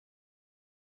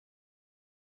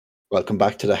Welcome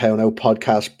back to the How Now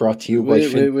podcast, brought to you by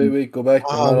Wait, go back.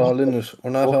 We're not all in it. We're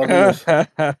not all in it. What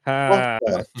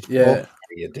the Yeah, fuck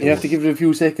are you doing? you have to give it a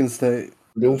few seconds to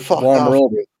Do fuck warm off. her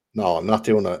up. No, I'm not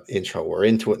doing an intro. We're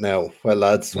into it now. Well,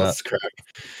 lads, what's the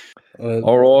crack?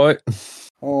 All right.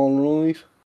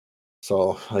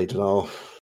 So, I don't know.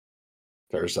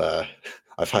 There's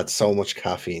I've had so much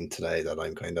caffeine today that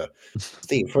I'm kind of...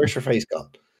 Steve, where's your face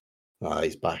gone? Ah,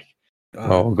 he's back.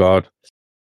 Oh God!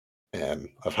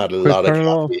 I've had a lot of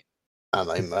coffee,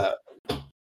 and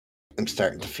I'm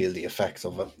starting to feel the effects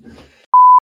of it.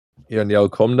 You on the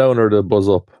old come down or the buzz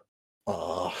up?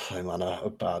 Oh, I'm on a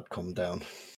bad come down.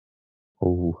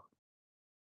 Oh,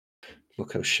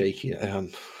 Look how shaky I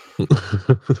am.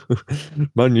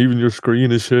 man! Even your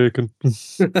screen is shaking.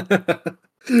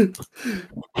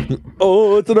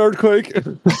 Oh, it's an earthquake!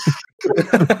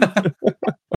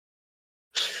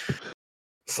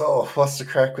 So, what's the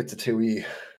crack with the 2E?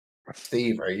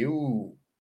 Steve, are you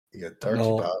dirty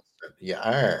No. bastard? You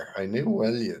are. I knew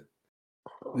well you.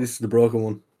 This is the broken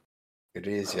one. It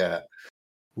is, yeah.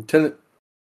 I'm telling it.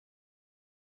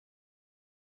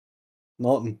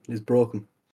 Nothing is broken.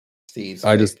 Steve's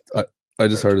I just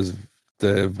heard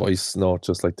the voice note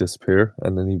just like disappear,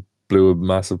 and then he blew a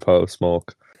massive pile of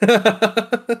smoke.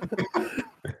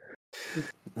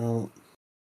 No.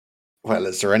 Well,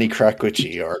 is there any crack with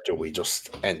you, or do we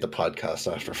just end the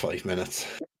podcast after 5 minutes?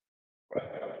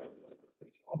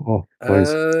 Oh,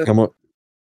 boys, come on!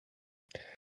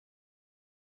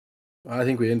 I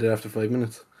think we ended after 5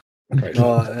 minutes. Right.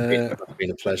 No, It's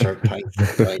been a pleasure. Thanks.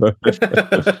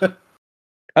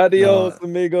 Adios,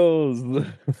 amigos.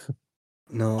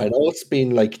 No. I know it's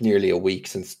been like nearly a week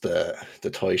since the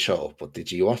toy show, but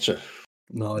did you watch it?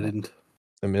 No, I didn't.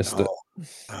 I missed it.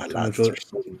 Ah, Too lads, much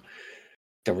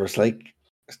there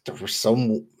was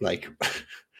some like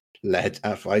I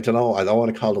don't know. I don't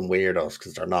want to call them weirdos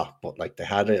because they're not, but like they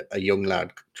had a young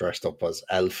lad dressed up as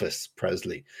Elvis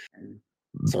Presley,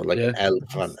 so like Yeah.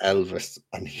 Elf and Elvis,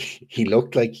 and he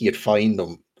looked like you'd find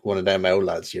them one of them out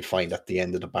lads you'd find at the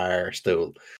end of the bar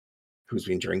stool, who's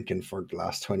been drinking for the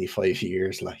last 25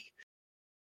 years, like.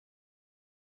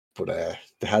 But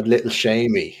they had little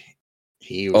Shamey.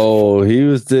 He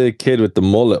was the kid with the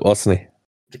mullet, wasn't he?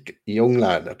 the young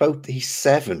lad. He's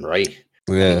 7, right?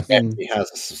 Yeah. He definitely has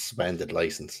a suspended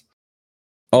license.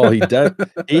 Oh, he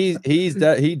definitely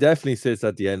sits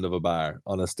at the end of a bar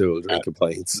on a stool drinking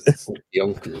pints. The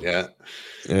uncle, yeah.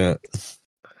 Yeah.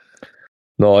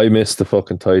 No, I missed the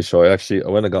fucking toy show. I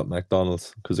went and got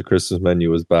McDonald's because the Christmas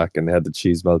menu was back and they had the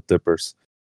cheese melt dippers.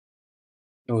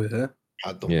 Oh, yeah.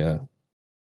 Had them. Yeah.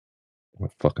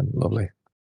 Fucking lovely.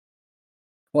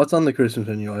 What's on the Christmas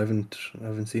menu? I haven't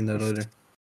seen that either.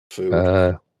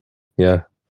 Food. Yeah.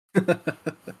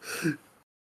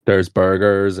 There's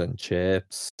burgers and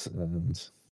chips and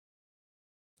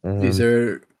Is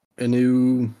there a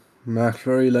new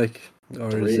McFlurry or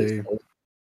There is is. there...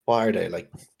 Why are they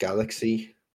like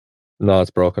Galaxy? no,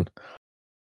 it's broken.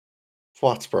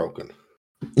 What's broken?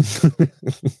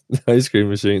 The ice cream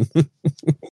machine.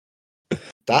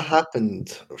 That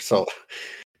happened. So,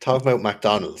 talking about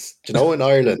McDonald's, do you know in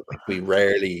Ireland we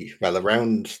rarely, well,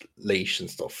 around Laois and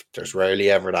stuff, there's rarely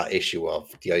ever that issue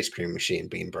of the ice cream machine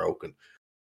being broken.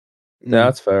 Yeah,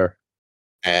 that's fair.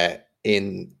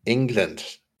 In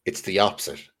England, it's the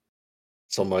opposite.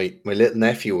 So my little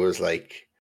nephew was like,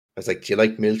 I was like, do you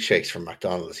like milkshakes from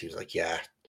McDonald's? He was like, yeah,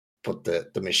 but the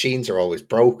machines are always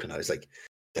broken. I was like,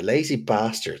 the lazy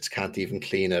bastards can't even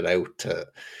clean it out.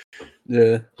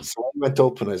 Yeah. So I went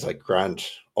up and I was like, grand,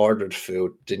 ordered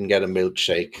food, didn't get a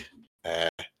milkshake.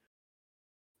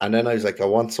 And then I was like, I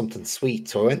want something sweet.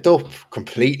 So I went up,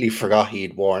 completely forgot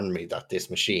he'd warned me that this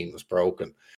machine was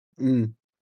broken. Mm.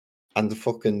 And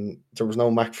there was no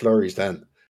McFlurries then.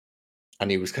 And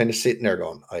he was kind of sitting there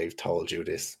going, I've told you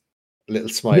this. A little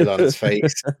smile on his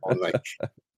face. I'm like,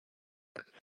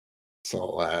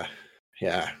 so,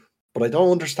 yeah. But I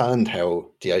don't understand how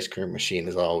the ice cream machine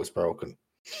is always broken.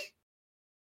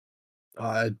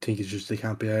 I think it's just they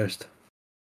can't be arsed.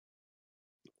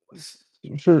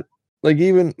 Sure. Like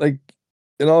even like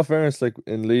in all fairness, like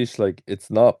in Laois, like it's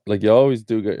not like you always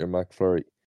do get your McFlurry,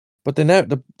 but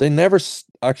they never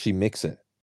actually mix it.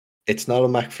 It's not a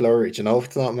McFlurry. Do you know if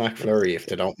it's not a McFlurry if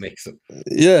they don't mix it?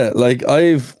 Yeah, like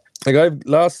I've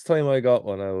last time I got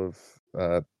one out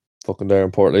of fucking there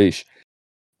in Port Laois,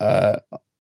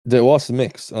 there was a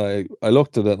mix. I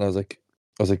looked at it and I was like,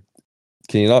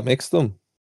 can you not mix them?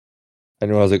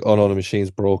 And I was like, oh no, the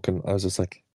machine's broken. I was just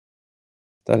like,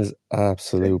 that is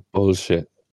absolute bullshit.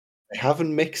 They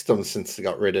haven't mixed them since they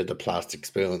got rid of the plastic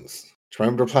spoons. you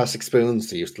remember the plastic spoons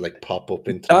they used to like pop up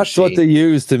into the That's what they machine?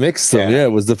 used to mix them. Yeah. Yeah,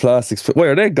 was the plastic. Wait,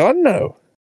 are they gone now?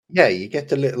 Yeah, you get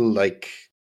the little like.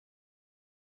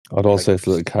 I don't Like- say it's a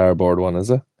little cardboard one, is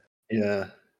it? Yeah.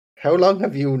 How long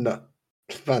have you not?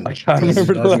 Man, I can't these-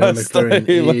 remember the I've got last McFlurry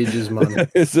in time. ages, man.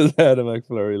 It's just had a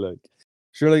McFlurry, like.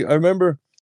 Surely, I remember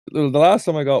the last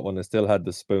time I got one, it still had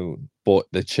the spoon, but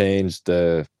they changed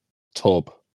the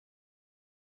tub.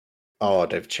 Oh,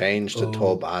 they've changed the Oh.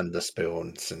 tub and the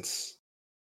spoon since.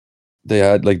 They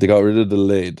had like they got rid of the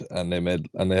lid and they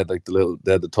had like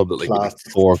they had the tub that like with, like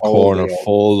Plastic 4 corner folio.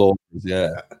 fold overs.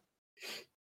 Yeah.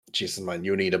 Jesus, man,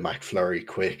 you need a McFlurry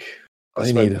quick. I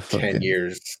That's need about a 10 fucking-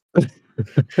 years.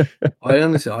 I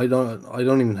honestly, I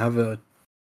don't even have a.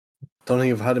 Don't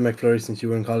think I've had a McFlurry since you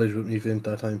were in college with me, Vint,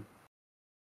 that time.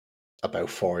 About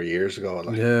 4 years ago.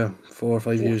 Like, Yeah, 4 or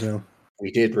 5 years now. we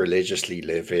did religiously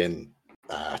live in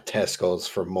Tesco's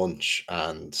for Munch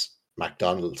and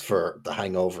McDonald's for the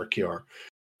hangover cure.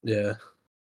 Yeah.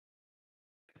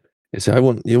 You see,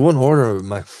 you wouldn't order a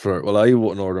McFlurry. Well, I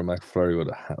wouldn't order a McFlurry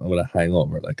with a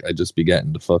hangover. Like I'd just be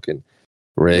getting the fucking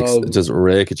rakes, Oh. just a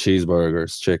rake of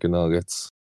cheeseburgers, chicken nuggets.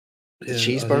 The Yeah, I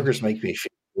think- cheeseburgers make me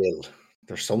feel ill.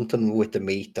 There's something with the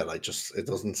meat that it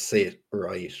doesn't sit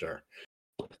right. Or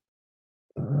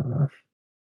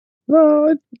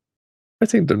No, I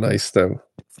think they're nice though.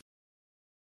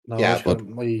 No, Yeah, but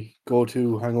my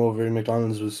go-to hangover in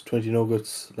McDonald's was 20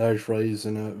 nuggets, large fries,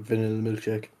 and a vanilla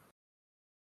milkshake.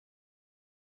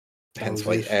 That hence was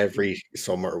why it. every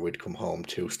summer we'd come home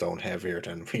 2 stone heavier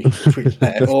than we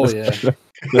left. Oh yeah,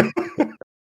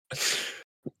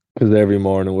 Because every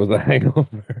morning was a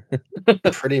hangover.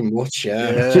 Pretty much,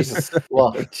 yeah. Yeah. Jesus,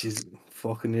 what? which is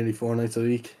fucking nearly 4 nights a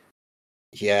week.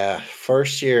 Yeah,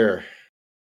 first year.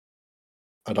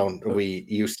 We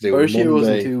used to do First year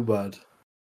wasn't Monday. too bad.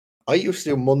 I used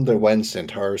to do Monday, Wednesday,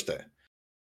 and Thursday.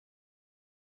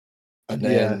 And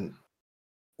then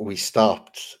we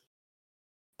stopped.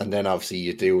 And then obviously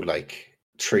you do like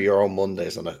 €3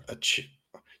 Mondays on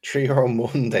 €3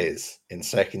 Mondays in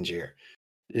second year.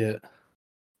 Yeah,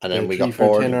 And then we 3 got for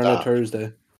bored $10 of on a that.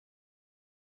 Thursday.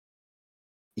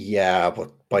 Yeah,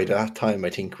 but by that time I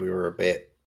think we were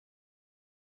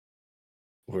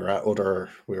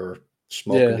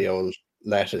smoking Yeah. the old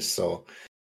lettuce, so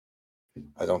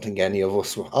I don't think any of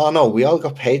us oh no, we all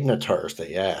got paid on a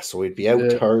Thursday, yeah. So we'd be out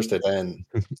Yeah. Thursday then.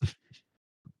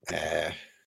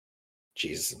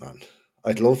 Jesus, man.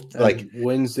 I'd love And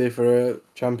Wednesday for a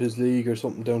Champions League or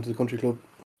something down to the country club.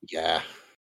 yeah.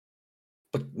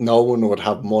 But no one would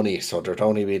have money, so there'd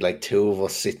only be like 2 of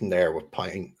us sitting there with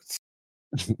pints.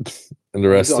 And the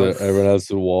rest God. of everyone else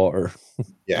with water.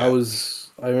 Yeah.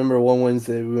 I remember one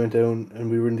Wednesday we went down and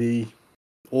we were in the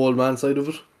old man side of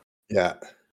it. Yeah.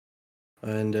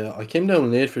 And I came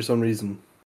down late for some reason.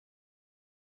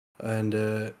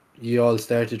 And you all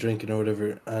started drinking or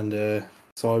whatever. And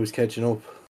so I was catching up.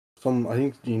 I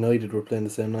think United were playing the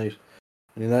same night.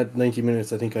 And in that 90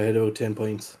 minutes, I think I had about 10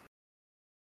 points.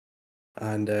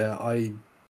 And I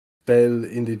fell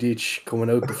in the ditch coming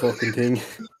out the fucking thing.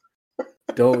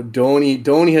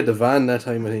 Donny had the van that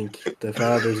time, I think. The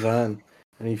father's van.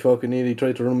 And he fucking nearly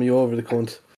tried to run me over, the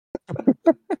cunt.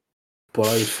 But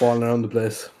I was falling around the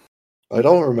place. I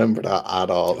don't remember that at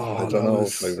all. Oh, I don't that know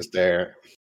was- if I was there.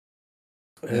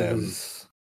 It was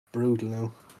brutal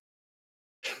now.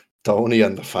 Tony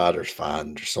and the father's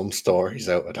van. There's some stories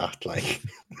out of that. Like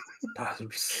That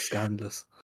was scandalous.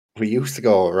 we used to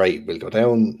go, right, we'll go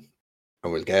down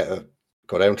and we'll go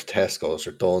down to Tesco's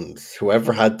or Dunn's,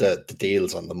 whoever had the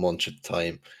deals on the Munch at the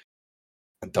time.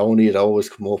 And Tony had always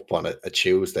come up on a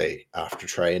Tuesday after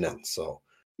training. So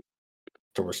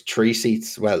there was 2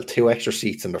 extra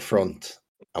seats in the front,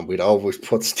 and we'd always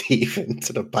put Steve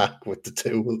into the back with the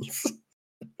tools.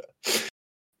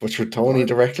 But for Tony,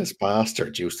 the reckless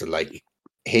bastard, used to like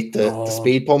hit the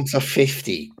speed bumps at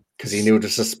 50 because he knew the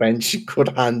suspension could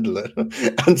handle it,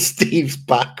 and Steve's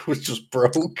back was just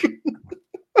broken.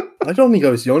 I don't think I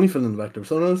was the only fella in the back. There was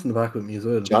someone else in the back with me as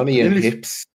well. Johnny I and nearly-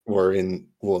 Hips were in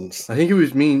once. I think it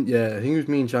was me. Yeah, I think it was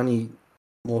me and Johnny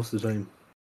most of the time.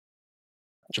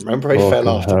 Do you remember I fell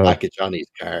off the back of Johnny's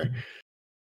car?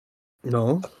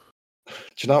 No. Do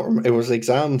you not remember? It was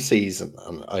exam season,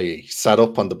 and I sat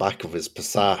up on the back of his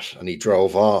Passat, and he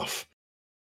drove off,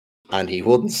 and he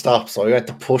wouldn't stop, so I had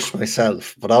to push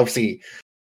myself. But obviously,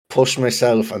 push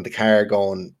myself and the car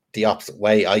going the opposite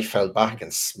way, I fell back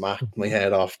and smacked my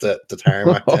head off the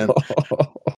tarmac. Then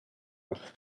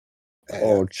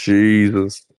Oh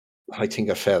Jesus! I think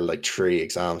I failed like 3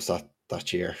 exams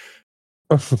that year.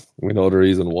 We know the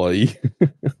reason why.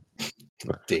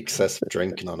 The excessive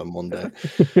drinking on a Monday.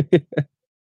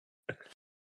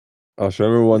 I just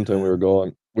remember one time we were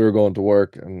going to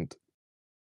work, and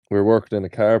we were working in a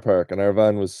car park, and our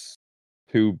van was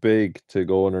too big to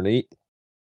go underneath.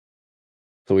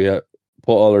 So we had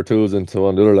put all our tools into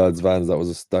one of the other lads' vans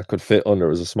that could fit under. It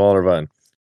was a smaller van,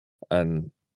 and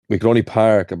we could only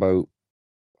park about,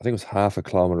 I think it was half a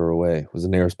kilometer away. Was the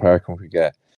nearest parking we could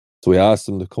get. So we asked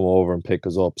them to come over and pick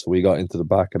us up. So we got into the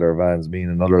back of their vans, me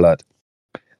and another lad.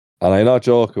 And I'm not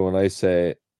joking when I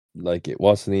say, like, it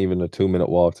wasn't even a 2-minute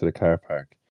walk to the car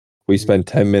park. We spent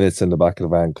 10 minutes in the back of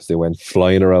the van because they went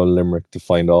flying around Limerick to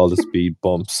find all the speed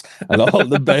bumps and all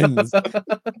the bends.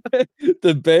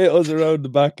 They bait us around the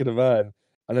back of the van.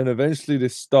 And then eventually they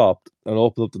stopped and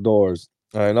opened up the doors.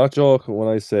 And I'm not joking when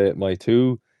I say my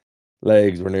 2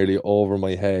 legs were nearly over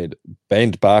my head,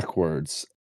 bent backwards.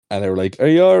 And they were like, "Are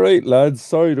you all right, lads?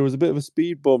 Sorry, there was a bit of a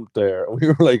speed bump there." And we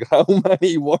were like, "How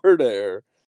many were there?"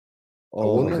 I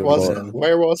wonder,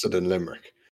 where was it in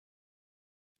Limerick?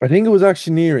 I think it was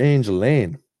actually near Angel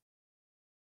Lane.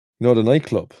 You know, the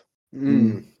nightclub.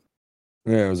 Mm.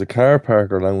 Yeah, it was a car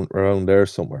park around there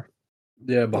somewhere.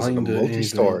 Yeah, behind the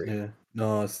multi-story. Yeah.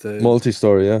 No, it's the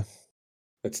multi-story. Yeah,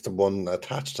 it's the one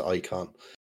attached to Icon.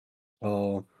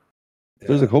 Oh, yeah.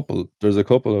 There's a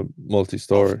couple of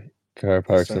multi-story car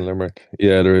parks in Limerick.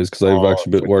 Yeah, there is, because I've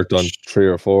actually worked on 3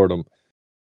 or 4 of them.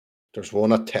 There's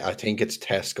one at I think it's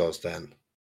Tesco's then.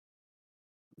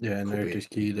 Yeah, and there's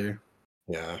Key there.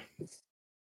 Yeah.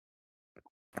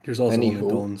 There's also one at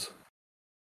Duns.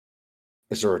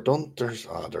 Is there a Duns?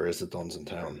 There is a Duns in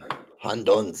town. Han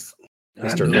Duns.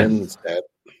 Mr. Lynn's dead.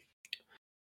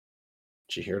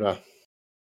 Did you hear that?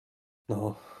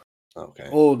 No. Okay.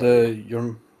 Oh,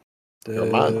 your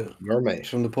man, your mate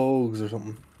from the Pogues or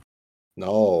something.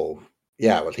 No.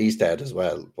 Yeah, well, he's dead as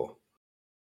well. But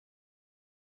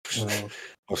I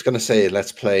was going to say,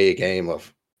 let's play a game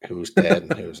of who's dead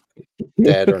and who's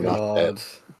dead or not dead.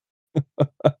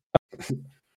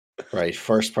 Right,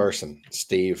 first person,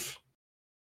 Steve.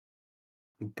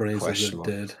 Brains are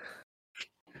dead.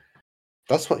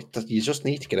 That's what you just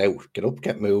need to get out, get up,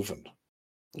 get moving.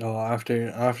 Oh,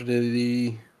 after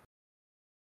the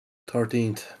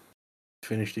 13th,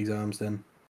 finished exams then.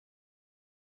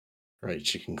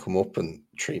 Right, you can come up and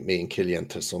treat me and Killian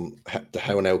to the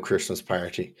How Now Christmas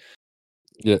party.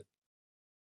 Yeah.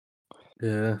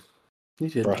 Yeah.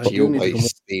 Brought to you by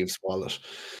Steve's wallet.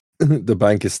 The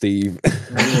bank of Steve.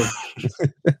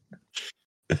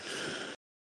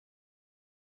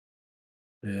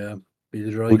 Yeah. Be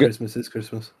the dry Christmas this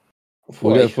Christmas.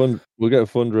 We'll get a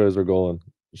fundraiser going.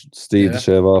 Steve to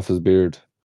shave off his beard.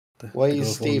 Why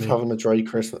is Steve having a dry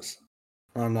Christmas?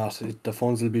 I'm not. The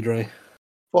funds will be dry.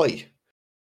 Why?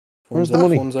 Where's the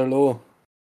money? Funds are low.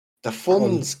 The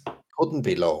funds couldn't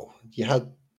be low. You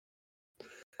had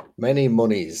many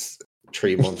monies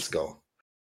 3 months ago.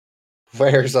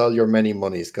 Where's all your many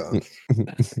monies gone?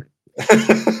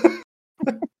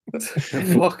 It's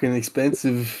fucking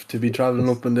expensive to be traveling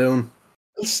up and down.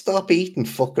 Stop eating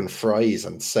fucking fries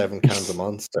and 7 cans of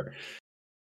Monster.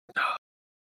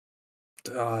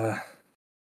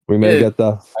 We may get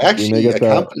that. I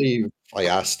can't believe I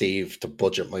asked Steve to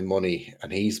budget my money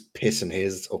and he's pissing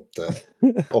his up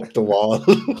the wall.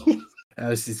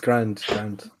 He's grand.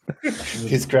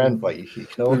 He's grand, but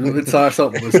we'll start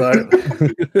something. We'll start.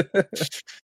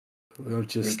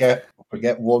 We'll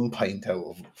get 1 pint out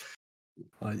of him.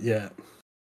 Yeah.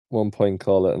 1 pint,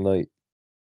 call it a night.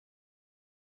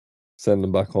 Send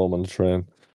them back home on the train.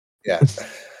 Yeah.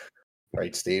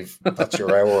 Right, Steve. That's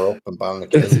your hour up in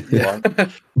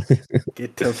Ballinkill.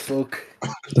 Get the fuck.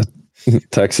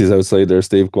 Taxi's outside there,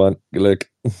 Steve. Go on. Good luck.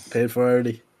 Paid for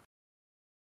early.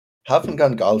 Haven't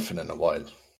gone golfing in a while.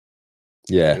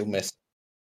 Yeah. I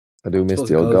do miss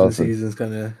the old golfing. The season's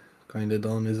kind of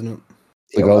done, isn't it?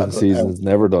 The golfing season's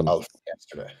never done.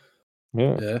 Yesterday.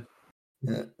 Yeah.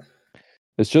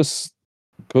 It's just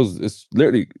because it's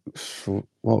literally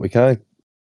what we can't.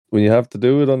 When you have to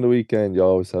do it on the weekend, you're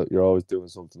always doing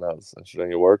something else, and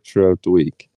then you work throughout the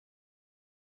week.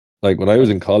 Like when I was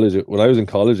in college, it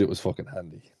was fucking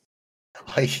handy.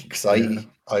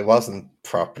 I wasn't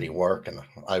properly working.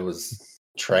 I was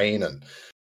training,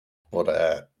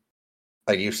 but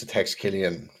I used to text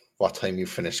Killian, "What time you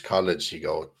finish college?" You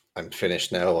go, "I'm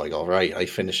finished now." I go, "Right, I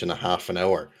finish in a half an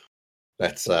hour.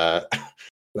 Let's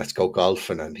go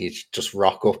golfing," and he'd just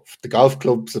rock up. The golf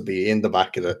clubs would be in the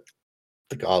back of the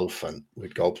golf, and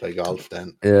we'd go play golf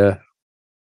then. Yeah,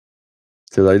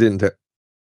 because I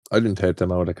didn't take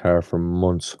them out of the car for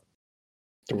months.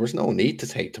 There was no need to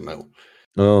take them out.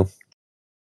 No.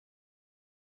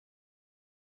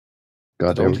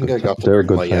 God, I don't think I got to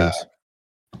bring my.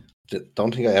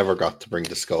 Don't think I ever got to bring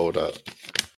the Skoda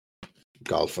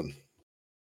golfing.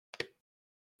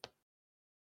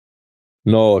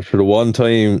 No, for the one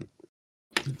time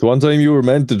you were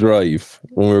meant to drive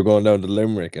when we were going down to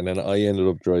Limerick, and then I ended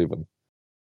up driving.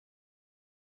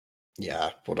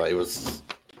 Yeah, but I was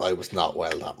not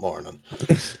well that morning.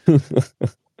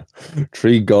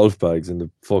 3 golf bags in the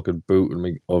fucking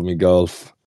boot of me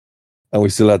golf, and we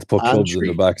still had to put And clubs in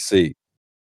the back seat.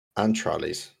 And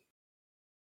trolleys.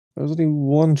 There was only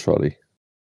one trolley.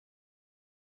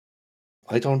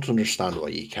 I don't understand why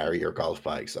you carry your golf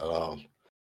bags at all.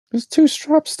 There's 2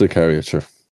 straps to carry it through.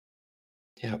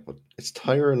 Yeah, but it's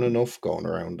tiring enough going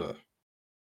around it.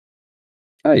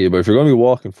 Hey, but if you're going to be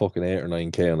walking fucking 8 or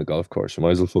 9k on a golf course, you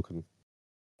might as well fucking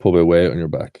put a bit of weight on your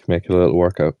back, make it a little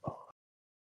workout.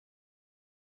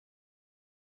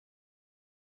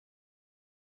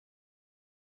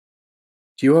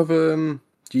 Do you have do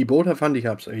you both have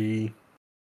handicaps? Are you...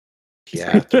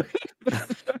 Yeah, but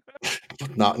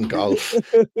not in golf.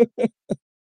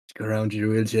 Go around your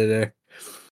wheelchair there.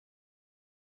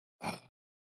 I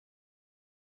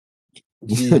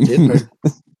did.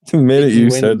 The minute Didn't you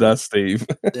win. said that, Steve.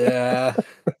 Yeah.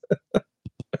 I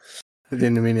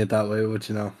didn't mean it that way, but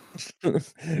you know.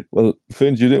 Well,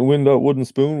 Finch, you didn't win that wooden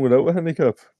spoon without a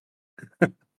handicap.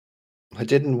 I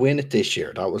didn't win it this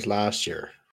year. That was last year.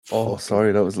 Oh, Fucking-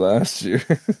 sorry, that was last year.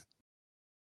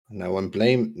 Now I'm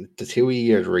blaming the 2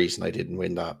 year reason I didn't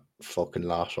win that fucking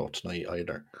lotto tonight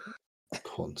either.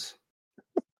 Cunts.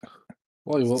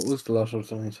 Why? What was the lotto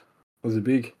tonight? Was it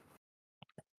big?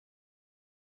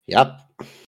 Yep.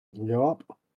 Yup.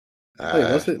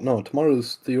 Wait, was it? No,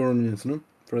 tomorrow's the Euro Millions, no?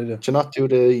 Friday. Do you not do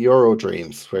the Euro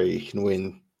Dreams where you can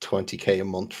win 20k a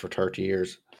month for 30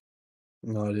 years?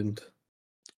 No, I didn't.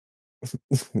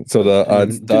 So the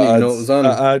Didn't even know it was on.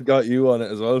 that ad got you on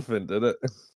it as well, Finn, did it?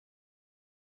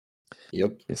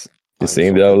 Yep. You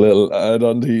seen that little ad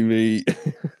on TV?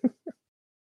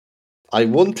 I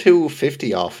won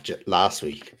 250 off it last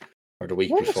week or the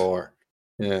week before.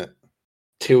 Yeah.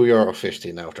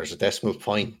 €2.50 now. There's a decimal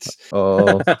point.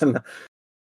 Oh,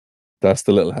 that's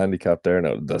the little handicap there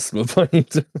now, the decimal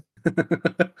point.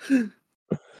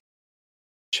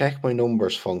 Check my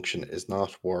numbers function is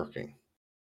not working.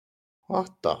 What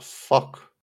the fuck?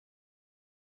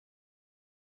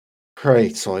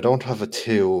 Right, so I don't have a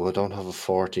 2, I don't have a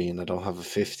 14, I don't have a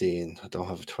 15, I don't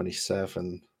have a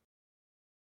 27,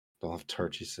 I don't have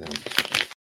 37.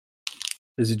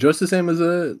 Is it just the same as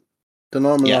the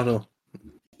normal Yeah. lotto?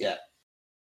 Yeah.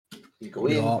 You go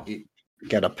in, Yeah. you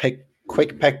get a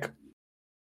quick pick,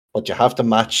 but you have to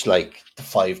match like the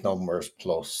 5 numbers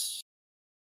plus.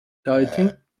 I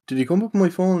think, did you come up with my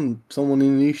phone? Someone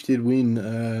in Niche did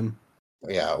win.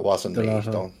 Yeah, it wasn't The me.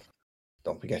 lotto.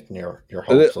 Don't be getting your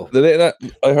hopes up.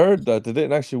 I heard that they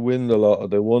didn't actually win the lot.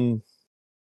 They won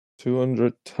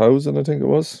 200,000, I think it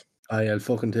was. I'll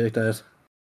fucking take that.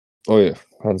 Oh yeah,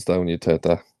 hands down, you take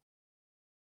that.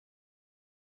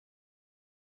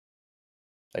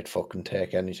 I'd fucking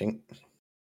take anything.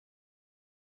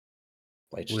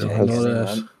 I'd just We take all know any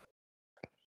that.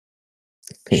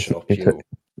 man. Shut up, you.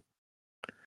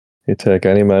 You take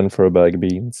any man for a bag of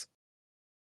beans.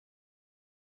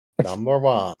 Number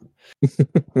 1.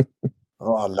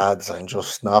 Oh, lads, I'm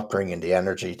just not bringing the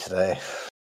energy today.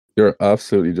 You're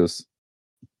absolutely just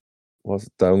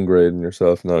downgrading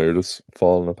yourself now. You're just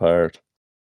falling apart.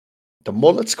 The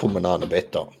mullet's coming on a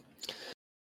bit, though.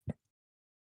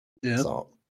 Yeah. So,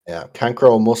 yeah, can't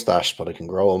grow a mustache, but I can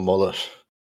grow a mullet.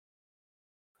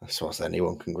 I suppose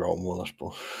anyone can grow a mullet,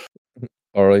 but...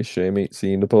 All right, Shamey, see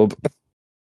you in the pub.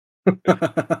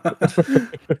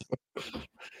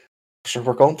 Sure,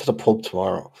 we're going to the pub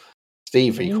tomorrow.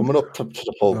 Steve, are you coming up to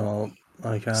the pub? No,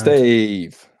 I can't.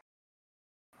 Steve.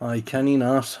 I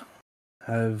cannot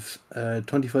have a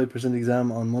 25%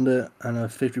 exam on Monday and a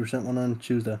 50% one on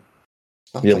Tuesday.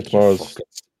 Not Yeah, like you tomorrow's- fucking...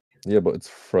 Yeah, but it's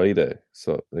Friday,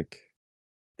 so like.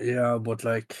 Yeah, but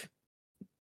like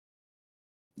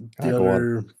Ah, the go on.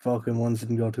 other fucking ones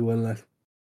didn't go too well. Like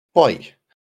Why?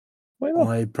 Why not?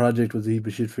 my project was a heap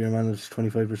of shit for your man. It's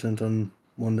 25% on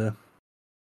Monday.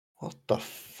 What the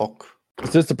fuck?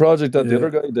 Is this the project that the Yeah. other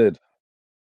guy did?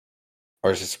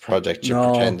 Or is this a project you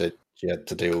No. pretended you had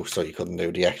to do so you couldn't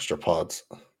do the extra pods?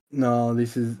 No,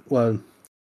 this is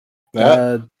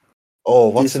Yeah. Oh,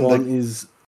 what's this in one the... is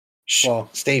Shh,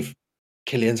 what? Steve,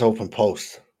 Killian's open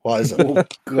post. What is it? Oh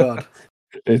god.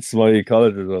 It's my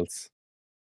college results.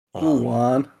 Go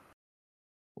on.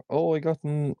 Oh, I got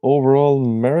an overall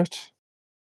merit.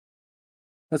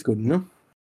 That's good, no?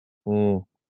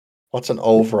 What's an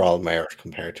overall merit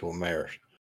compared to a merit?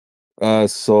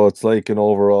 So it's like an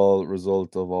overall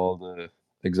result of all the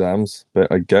exams,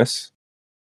 but I guess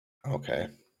Okay.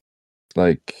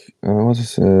 like what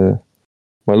is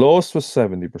my lowest was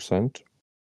 70%.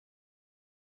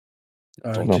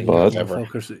 Alright, Not you bad.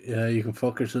 can you can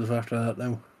fuck yourself after that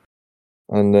now.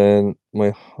 And then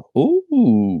my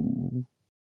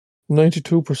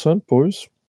 92%, boys.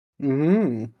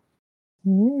 Mm-hmm.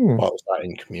 What was that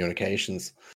in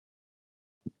communications?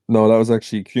 No, that was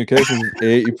actually communications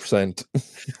 80%.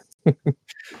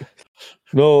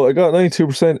 No, I got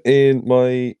 92% in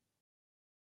my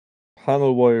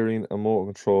panel wiring and motor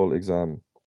control exam.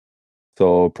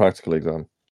 So practical exam.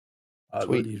 Well,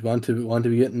 Sweet. you want to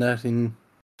be getting that in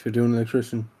if you're doing an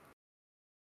electrician.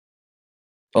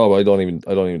 Oh, I don't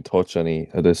even touch any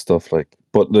of this stuff. Like,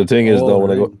 but the thing is, though,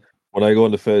 when I go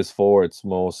into phase 4, it's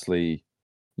mostly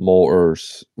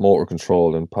motors, motor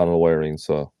control, and panel wiring.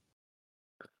 So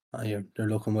they're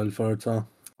looking well for it. So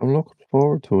I'm looking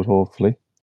forward to it. Hopefully,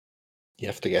 You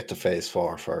have to get to phase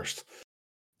 4 first.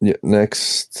 yeah.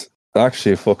 Next,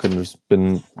 actually, there's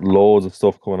been loads of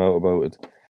stuff coming out about it.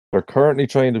 They're currently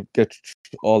trying to get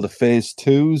all the phase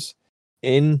 2s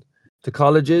in to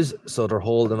colleges, so they're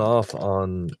holding off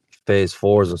on phase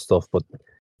 4s and stuff. But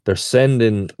they're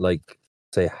sending like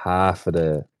say half of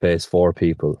the phase 4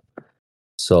 people.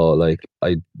 So like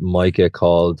I might get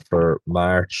called for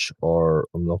March, or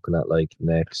I'm looking at like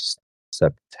next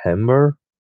September,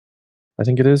 I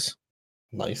think it is.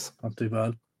 Nice. not too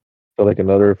bad. So like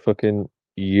another fucking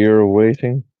year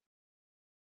waiting.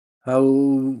 How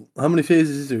many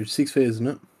phases is there? 6 phases, isn't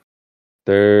it?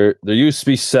 There used to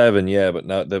be 7, yeah, but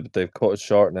now they've cut it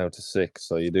short now to 6.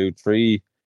 So you do 3.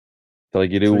 So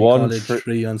like you do 3 1 college,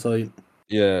 3 on site.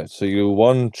 yeah, so you do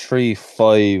 1, 3,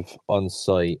 5 on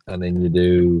site, and then you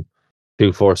do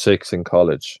 2, 4, 6 in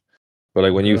college. But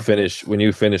like when you finish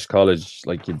college,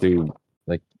 like you do,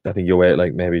 like I think you wait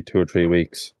like maybe 2 or 3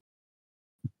 weeks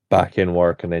back in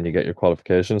work, and then you get your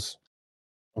qualifications.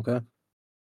 Okay.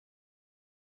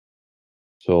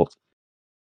 So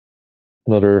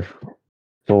another,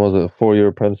 what was it, a 4-year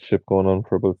apprenticeship going on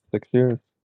for about 6 years.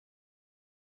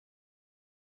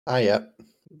 Ah, yeah.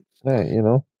 Yeah, you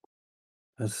know,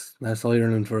 That's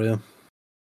Ireland for you.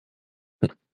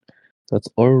 that's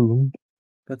Ireland.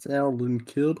 That's Ireland,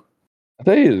 kid. I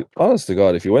tell you, honest to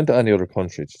God, if you went to any other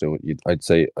country to do it, I'd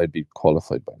say I'd be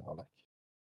qualified by now. Like,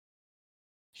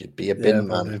 You'd be a bin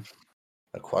man. Probably.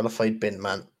 A qualified bin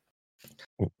man.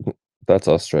 that's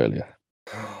Australia.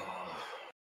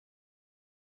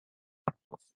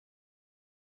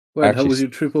 Well, how Actually, was your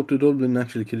trip up to Dublin,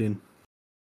 actually, Killian?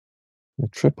 a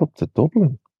trip up to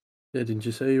Dublin. Yeah, didn't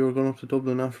you say you were going up to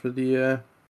Dublin after the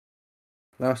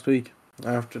last week?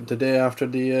 After the day after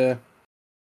the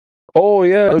Oh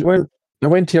yeah, I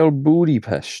went to old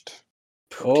Budapest.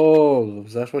 Oh,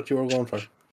 is that what you were going for?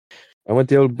 I went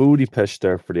to old Budapest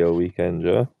there for the old weekend,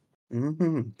 yeah.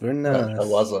 Very nice. How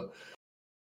was it?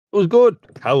 It was good.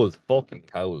 Cold, fucking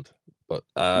cold. But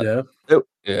yeah.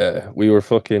 we were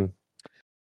fucking.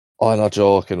 Oh, not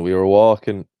joking. We were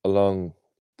walking along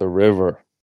the river,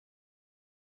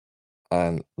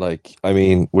 and like, I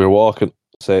mean, we were walking,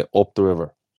 say, up the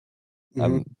river,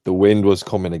 and the wind was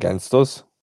coming against us.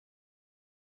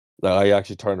 Like, I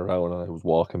actually turned around and I was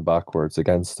walking backwards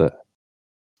against it.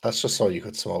 That's just so you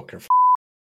could smoke your.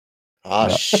 Ah,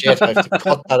 shit! I have to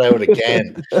cut that out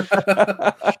again.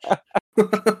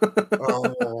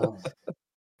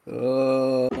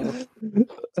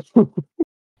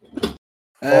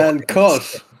 And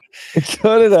cut.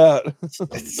 Cut it out.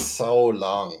 It's so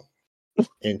long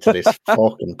into this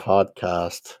fucking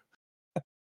podcast.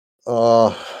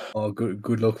 Oh,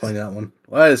 good luck finding that one.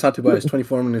 Well, it's not too bad. It's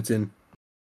 24 minutes in.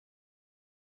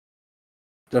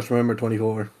 Just remember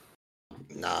 24.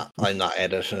 Nah, I'm not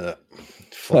editing it.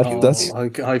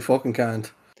 I fucking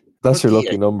can't. That's your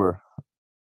lucky number.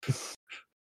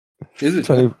 Is it?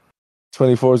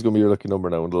 24 is going to be your lucky number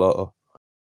now in the lotto.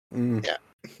 Yeah,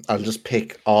 I'll just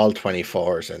pick all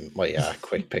 24s in my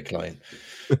quick pick line.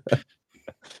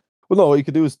 Well, no, what you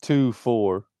could do is 2,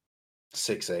 4,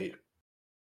 6, 8,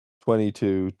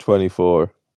 22,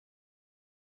 24,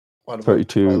 what about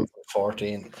 32, 12,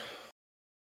 14.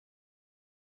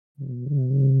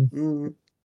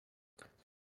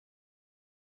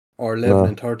 Or 11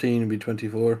 and 13 would be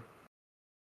 24.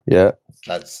 Yeah.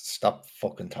 Let's stop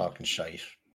fucking talking shite.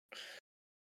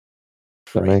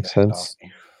 That makes sense.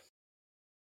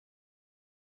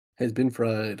 Has been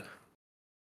fried.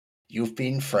 You've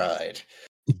been fried.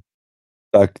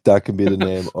 That can be the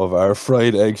name of our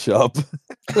fried egg shop.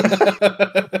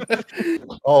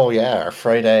 Oh yeah, our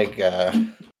fried egg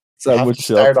sandwich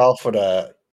shop. Start off with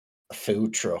a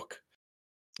food truck.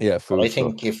 Yeah, food truck. I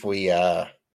think if we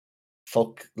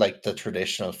fuck like the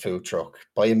traditional food truck,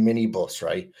 buy a minibus,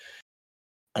 right?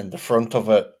 And the front of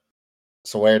it,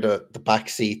 so where the back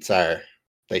seats are,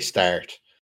 they start.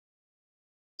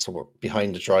 So we're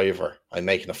behind the driver. I'm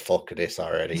making a fuck of this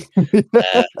already.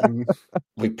 Mm.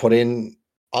 We put in,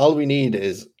 all we need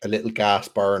is a little gas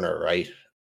burner, right?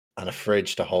 And a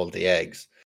fridge to hold the eggs.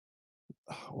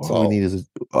 All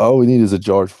we need is a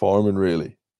George Foreman,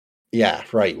 really. Yeah,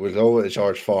 right. We'll go with a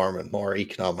George Foreman, more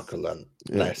economical and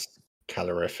Yeah. less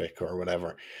calorific or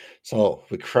whatever. So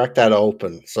we crack that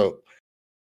open.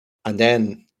 And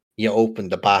then you open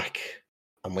the back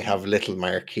and we have a little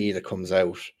marquee that comes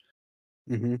out.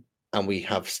 Mm-hmm. And we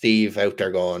have Steve out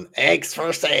there going, eggs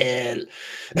for sale.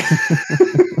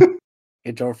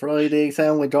 Get your fried egg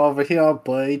sandwich over here,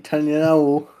 boy. Tell you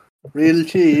now, real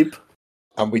cheap.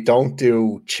 And we don't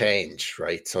do change,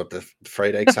 right? So the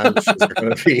fried egg sandwiches are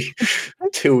going to be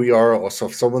 €2. So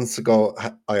if someone's to go,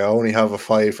 I only have a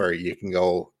fiver, you can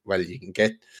go, well, you can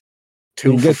get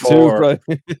two for four.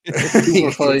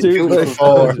 Two for five. Two for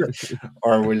four.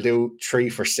 Or we'll do 3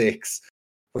 for $6,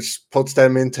 which puts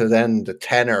them into then the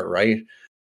tenner, right?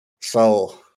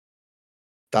 So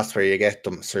that's where you get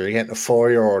them. So you're getting a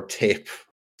 €4 tip.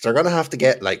 So they're going to have to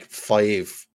get like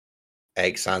 5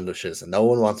 egg sandwiches, and no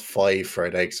one wants 5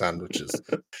 fried egg sandwiches.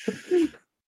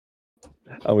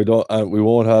 And we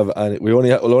won't have any. We'll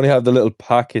only have the little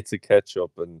packets of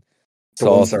ketchup and The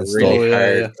ones sauce that and are really stuff.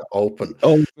 hard to open.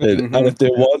 And if they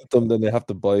want them, then they have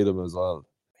to buy them as well.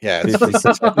 Yeah, it's 50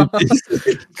 cents.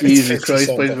 Jesus Christ,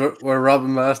 boys, we're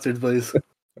robbing bastards, boys.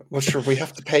 Well, sure, we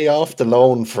have to pay off the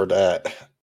loan for the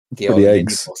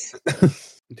eggs.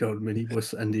 Minibus. The old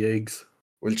minibus and the eggs.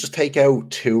 We'll just take out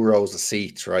 2 rows of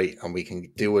seats, right? And we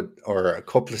can do it, or a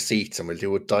couple of seats, and we'll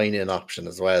do a dine-in option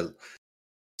as well.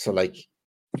 So, like,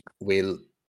 we'll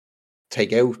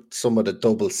take out some of the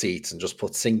double seats and just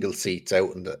put single seats out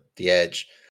on the edge.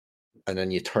 And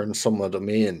then you turn some of them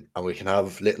in, and we can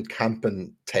have little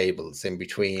camping tables in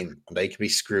between, and they can be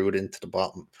screwed into the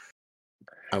bottom.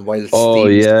 And while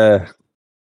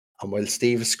while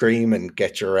Steve is screaming,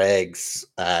 "Get your eggs!"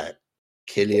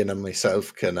 Killian and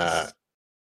myself can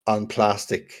on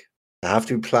plastic. I have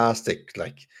to be plastic,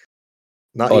 like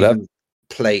not even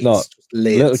plates, just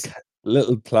lids,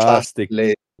 little plastic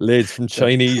lids from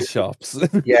Chinese shops.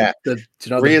 Yeah, the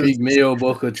big mayo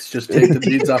buckets. Just take the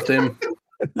lids off them.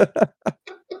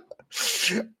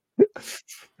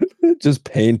 Just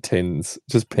paint tins,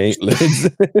 just paint lids.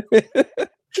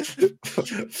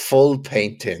 Full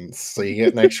paint tins, so you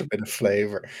get an extra bit of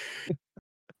flavor.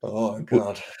 Oh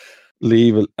God!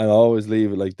 Always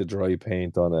leave it like the dry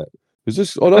paint on it. It's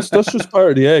just that's just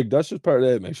part of the egg. That's just part of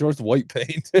the egg. Make sure it's white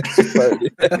paint. It's just part of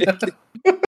the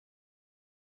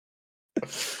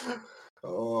egg.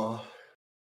 Oh,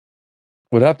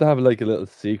 we'd have to have like a little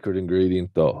secret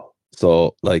ingredient though.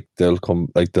 So like they'll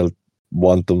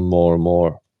want them more and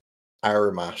more.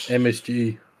 Aromat.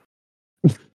 MSG.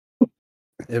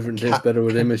 Everything tastes better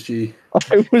with MSG.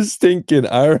 I was thinking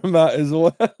Aromat as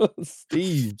well.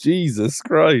 Steve, Jesus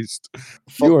Christ.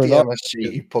 Fuck you are the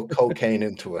MSG. Put cocaine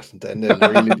into it, and then they'll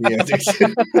really be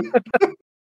addicted.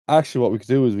 Actually, what we could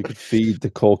do is we could feed the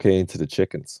cocaine to the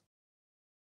chickens.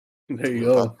 There you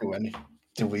go.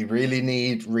 Do we really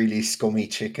need really scummy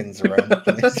chickens around the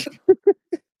place?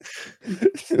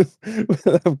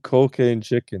 We'll have cocaine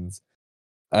chickens.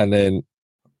 And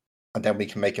then we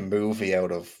can make a movie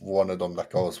out of one of them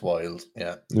that goes wild.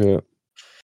 Yeah. Yeah.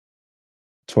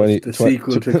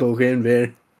 Sequel to Cocaine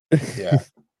Bear. Yeah.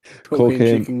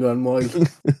 Cocaine Chicken gone wild.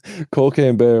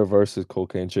 Cocaine Bear versus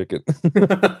Cocaine Chicken.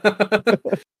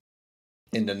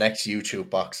 In the next YouTube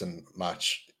boxing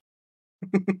match.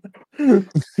 And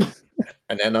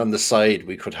then on the side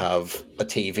we could have a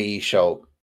TV show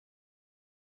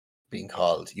being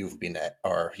called You've Been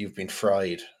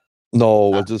Fried. No,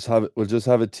 we'll just have a little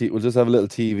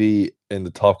TV in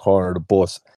the top corner of the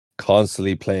bus,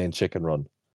 constantly playing Chicken Run.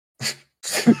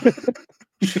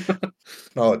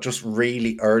 No, just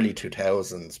really early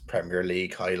 2000s Premier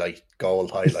League goal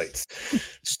highlights.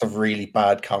 Just a really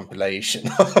bad compilation.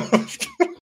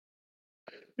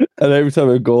 And every time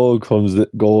a goal goes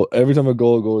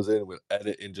in, we'll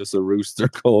edit in just a rooster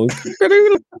going.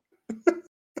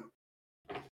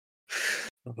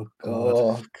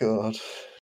 Oh God.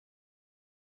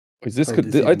 I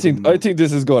think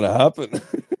this is going to happen.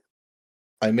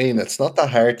 I mean, it's not that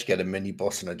hard to get a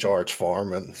minibus and a George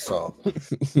Foreman, so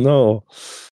no.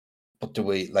 But are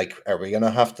we going to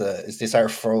have to? Is this our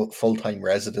full-time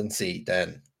residency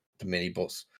then? The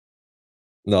minibus?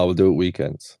 No, we'll do it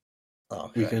weekends.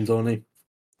 Okay.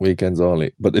 Weekends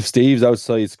only. But if Steve's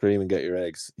outside screaming, "Get your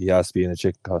eggs," he has to be in a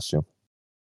chicken costume.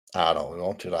 No, we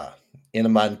won't do that. In a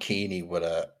mankini with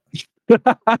a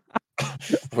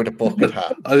bucket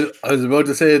hat. I was about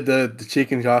to say the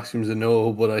chicken costume's a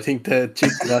no, but I think the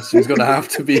chicken costume's going to have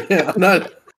to be.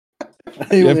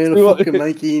 You have made a two fucking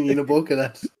mankini in a bucket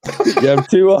of You have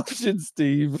two options,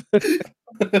 Steve.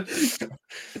 that.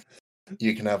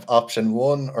 You can have option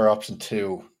 1 or option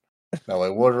 2. Now, I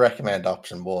would recommend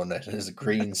option 1. It is a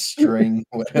green string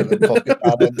with a bucket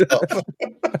hat on top.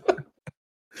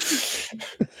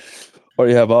 Or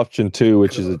you have option 2,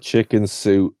 which is a chicken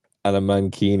suit and a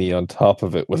mankini on top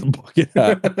of it with a bucket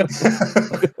hat.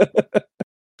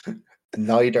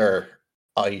 Neither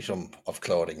item of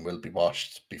clothing will be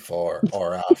washed before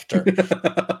or after.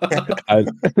 And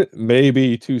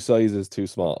maybe 2 sizes too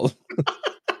small.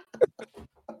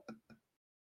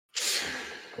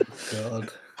 God.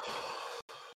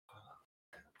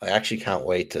 I actually can't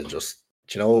wait to just,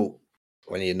 do you know,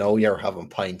 when you know you're having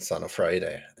pints on a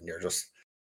Friday and you're just,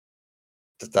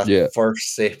 that Yeah.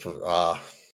 first sip of,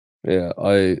 Yeah,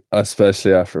 I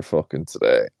especially after fucking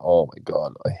today. Oh my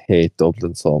god, I hate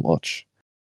Dublin so much.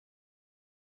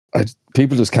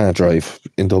 People just can't drive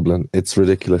in Dublin. It's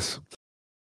ridiculous.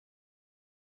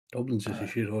 Dublin's just a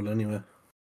shithole anyway.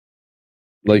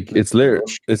 Like people it's in literally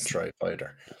Rush can't it's drive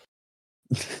either.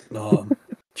 No.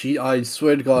 Gee, I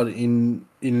swear to God, in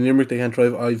Limerick they can't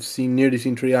drive. I've nearly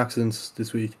seen 3 accidents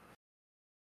this week.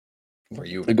 Were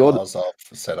you I the got- cause of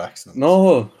said accidents?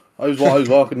 No, I was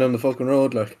walking down the fucking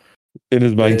road like. in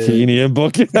his mankini and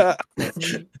bucket hat.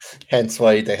 Hence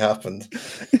why they happened.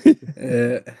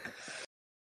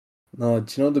 No,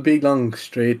 do you know the big long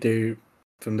straight there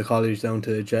from the college down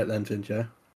to Jetland, Finch, yeah?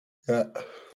 Yeah.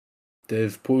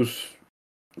 They've put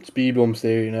speed bumps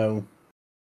there, you know,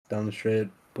 down the straight.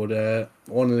 But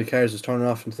one of the cars was turning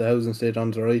off into the housing estate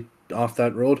on the right, off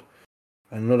that road.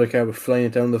 And another car was flying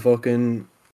it down down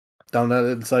that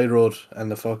little side road. And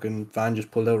the fucking van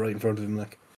just pulled out right in front of him,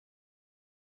 like.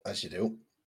 As you do.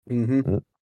 Mm-hmm.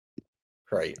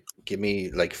 Right. Give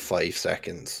me like 5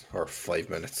 seconds or 5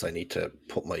 minutes. I need to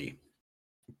put my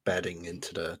bedding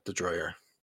into the dryer.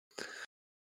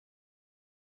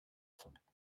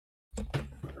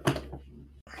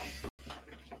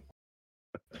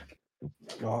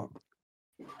 Oh,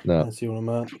 No. let's see what I'm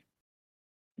at.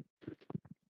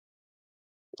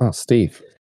 Oh, Steve.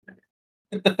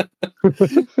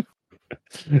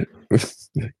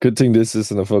 Good thing this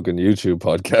isn't a fucking YouTube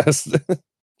podcast.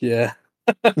 Yeah.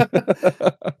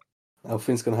 Now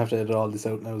Finn's going to have to edit all this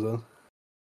out now as well.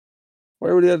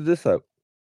 Where would he edit this out?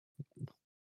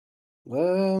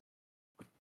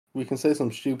 We can say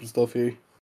some stupid stuff here.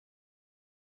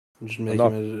 I'm just make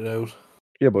not- him edit it out.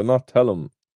 Yeah, but not tell him.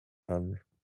 And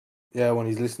Yeah, when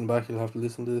he's listening back, he'll have to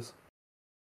listen to this.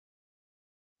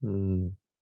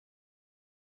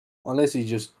 Unless he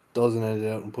just doesn't edit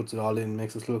it out and puts it all in,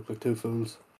 makes us look like 2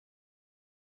 fools.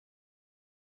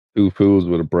 2 fools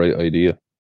with a bright idea.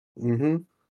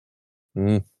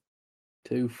 Mm-hmm.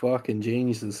 2 fucking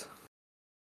geniuses.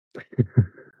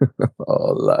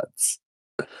 Oh, lads.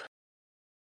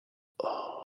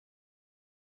 Oh.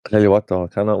 I tell you what, though, I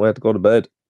cannot wait to go to bed.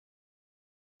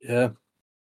 Yeah.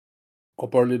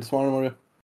 Up early this morning, were you?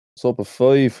 It's up at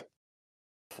 5.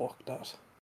 Fuck that.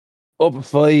 Up at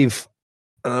 5.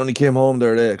 And I only came home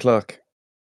there at 8 o'clock.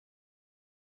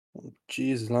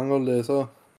 Jesus, long old day, so.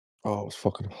 Oh, it was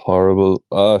fucking horrible.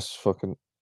 It's fucking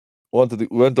went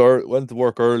to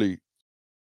work early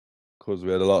because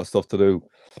we had a lot of stuff to do.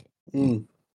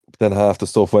 But then half the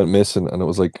stuff went missing, and it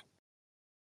was like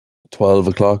 12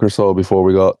 o'clock or so before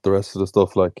we got the rest of the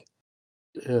stuff. Like,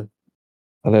 Yeah.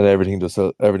 and then everything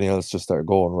else just started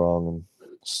going wrong, and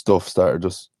stuff started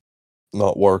just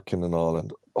not working and all,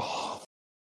 and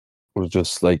it was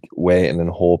just like waiting and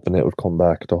hoping it would come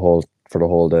back for the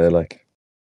whole day, like.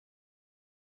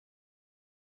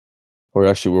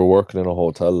 We're working in a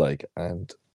hotel, like, and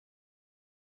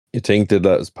you think they'd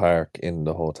let us park in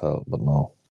the hotel, but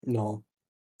no. No.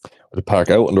 We'd park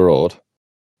out on the road, and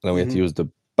then we had to Mhm. use the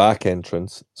back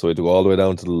entrance, so we had to go all the way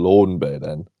down to the loading bay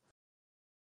then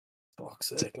Fuck's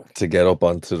sake. Like. to get up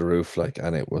onto the roof, like,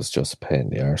 and it was just a pain in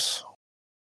the arse.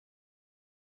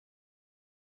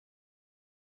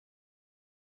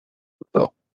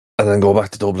 So, and then go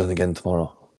back to Dublin again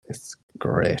tomorrow. It's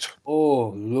great.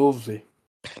 Oh, lovely.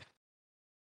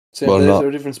 Same Well, place not- or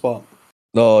a different spot?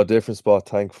 No, a different spot,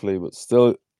 thankfully, but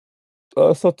still,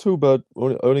 it's not too bad.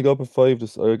 I only got up at 5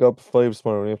 I got up at 5 this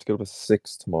morning. I only have to get up at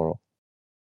 6 tomorrow.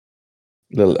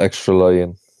 Little extra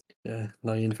lie-in. Yeah,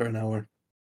 lie in for an hour.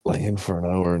 Lie in for an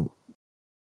hour and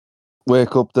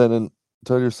wake up then and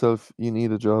tell yourself you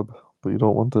need a job, but you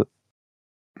don't want it.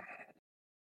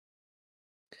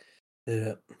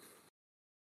 Yeah.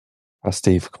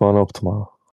 Steve, come on up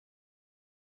tomorrow.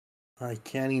 I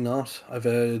can he not. I've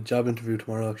a job interview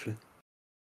tomorrow, actually.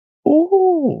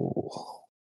 Oh,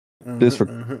 this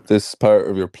Mhm. this is part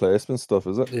of your placement stuff,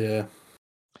 is it? Yeah.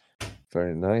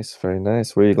 Very nice, very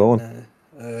nice. Where are you going?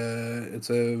 It's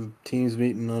a Teams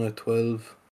meeting on at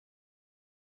 12.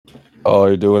 Oh,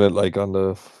 you're doing it like on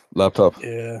the laptop.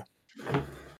 Yeah.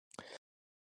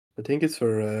 I think it's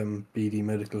for BD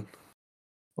Medical.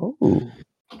 Oh, Did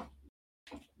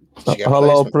you get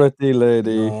hello, placement? pretty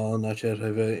lady. No, not yet. I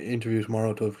have an interview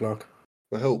tomorrow at 12 o'clock.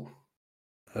 With who?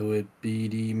 With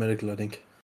BD Medical, I think.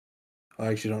 I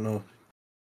actually don't know.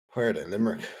 Where are they?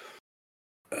 Limerick.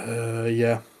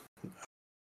 Yeah.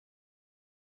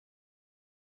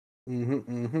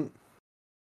 Mm-hmm.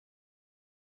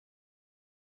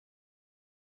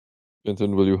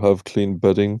 Clinton, will you have clean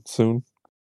bedding soon?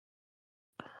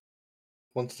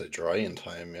 Once they dry in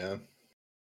time, yeah.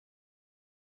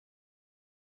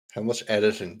 How much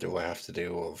editing do I have to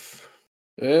do of?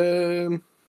 Not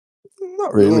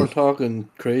We really. weren't talking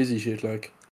crazy shit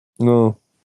like. No.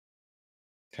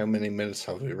 How many minutes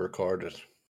have we recorded?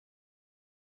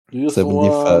 This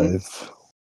 75.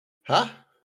 Huh?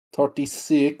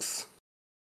 36.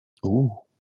 Ooh.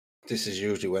 This is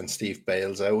usually when Steve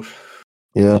bails out.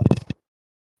 Yeah.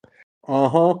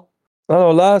 Uh-huh.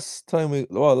 No,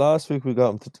 last week we got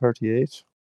him to 38.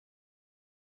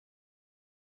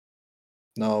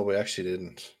 No, we actually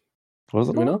didn't. Was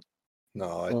it Do we not? know?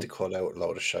 No, I had to cut out a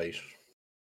load of shite.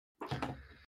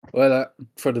 Well,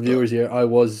 for the viewers here, I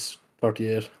was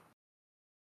 38.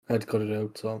 I had to cut it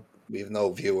out, so. We have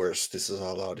no viewers. This is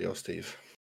all audio, Steve.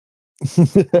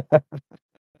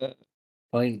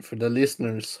 Fine, for the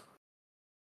listeners.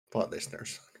 What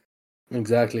listeners?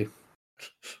 Exactly.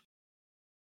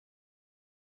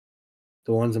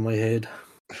 The ones in my head.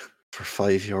 For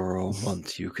 €5 a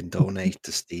month, you can donate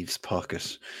to Steve's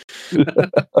pocket. I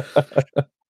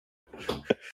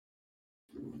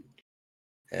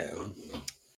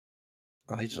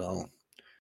don't know.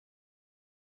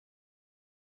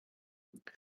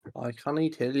 I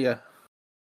can't tell you.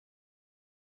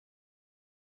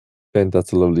 Ben,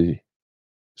 that's a lovely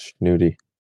snooty.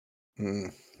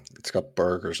 It's got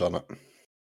burgers on it.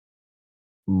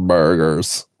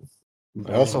 Burgers.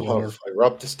 I also have. I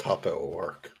robbed this top out of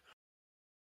work.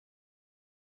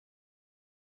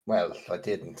 Well, I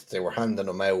didn't. They were handing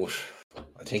them out.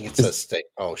 I think it says steak.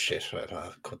 Oh shit!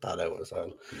 I'll cut that out as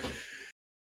well.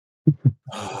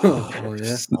 Oh,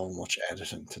 yeah. So much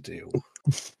editing to do.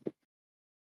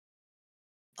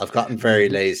 I've gotten very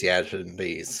lazy editing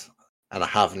these, and I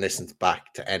haven't listened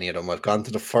back to any of them. I've gone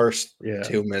to the first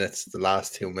 2 minutes, the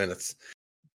last 2 minutes,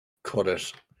 cut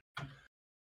it.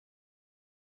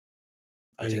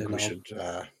 I think we should.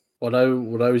 What I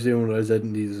was doing when I was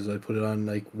editing these is I put it on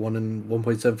like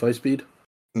 1.75 speed,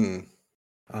 and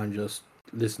just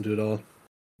listen to it all.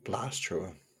 Blast through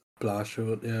it. Blast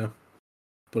through it, yeah.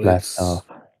 But Blast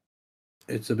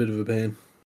it's a bit of a pain.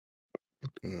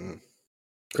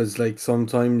 Because like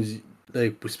sometimes,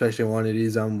 like especially when it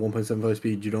is on 1.75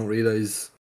 speed, you don't realize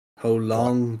how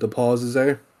long the pauses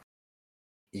are.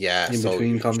 Yeah, in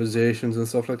between conversations and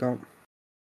stuff like that.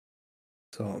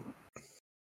 So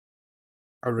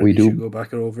I really should go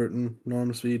back over it in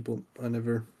normal speed, but I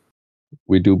never.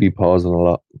 We do be pausing a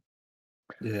lot.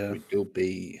 Yeah, we do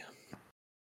be.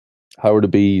 How are the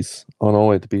bees? Oh no,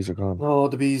 wait, the bees are gone. No,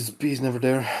 the bees never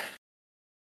there.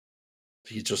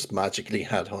 You just magically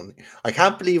had honey. I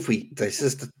can't believe this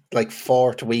is the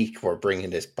fourth week we're bringing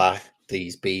these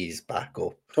bees back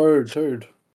up. Third.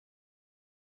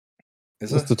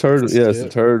 Is it's it? The third, it's the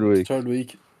third week. Third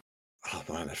week. Oh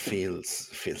man, it feels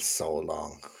so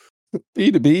long.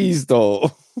 Be the bees though.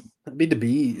 Be the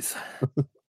bees.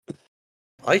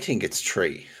 I think it's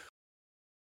 3.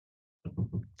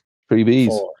 3 bees.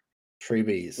 4. 3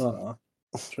 bees.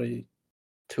 3.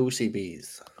 2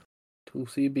 CBs. 2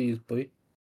 CBs, boy.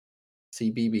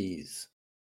 CBBs.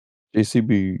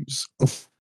 JCBs.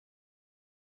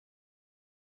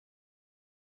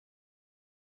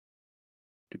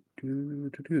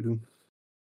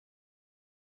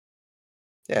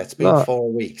 Yeah, it's been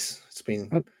 4 weeks. It's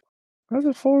been. How's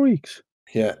it 4 weeks?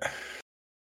 Yeah.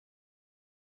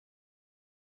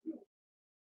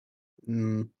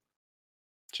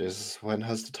 Jesus, when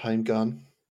has the time gone?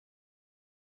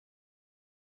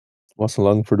 What's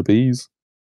along for the bees?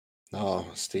 No,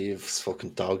 Steve's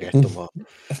fucking dog ate them up.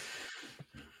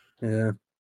 Yeah.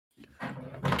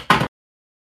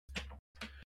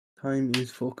 Time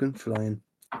is fucking flying.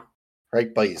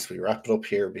 Right, boys, we wrap it up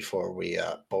here before we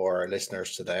bore our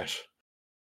listeners to death.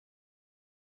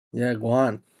 Yeah, go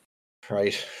on.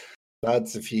 Right.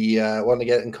 Lads, if you want to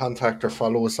get in contact or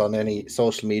follow us on any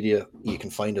social media, you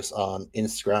can find us on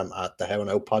Instagram at the How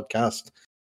Now Podcast,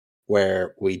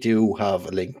 where we do have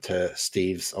a link to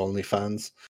Steve's OnlyFans.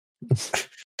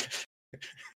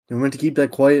 You meant to keep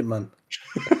that quiet, man.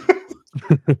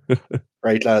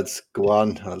 Right, lads, go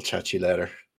on. I'll chat to you later.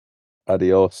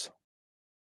 Adios.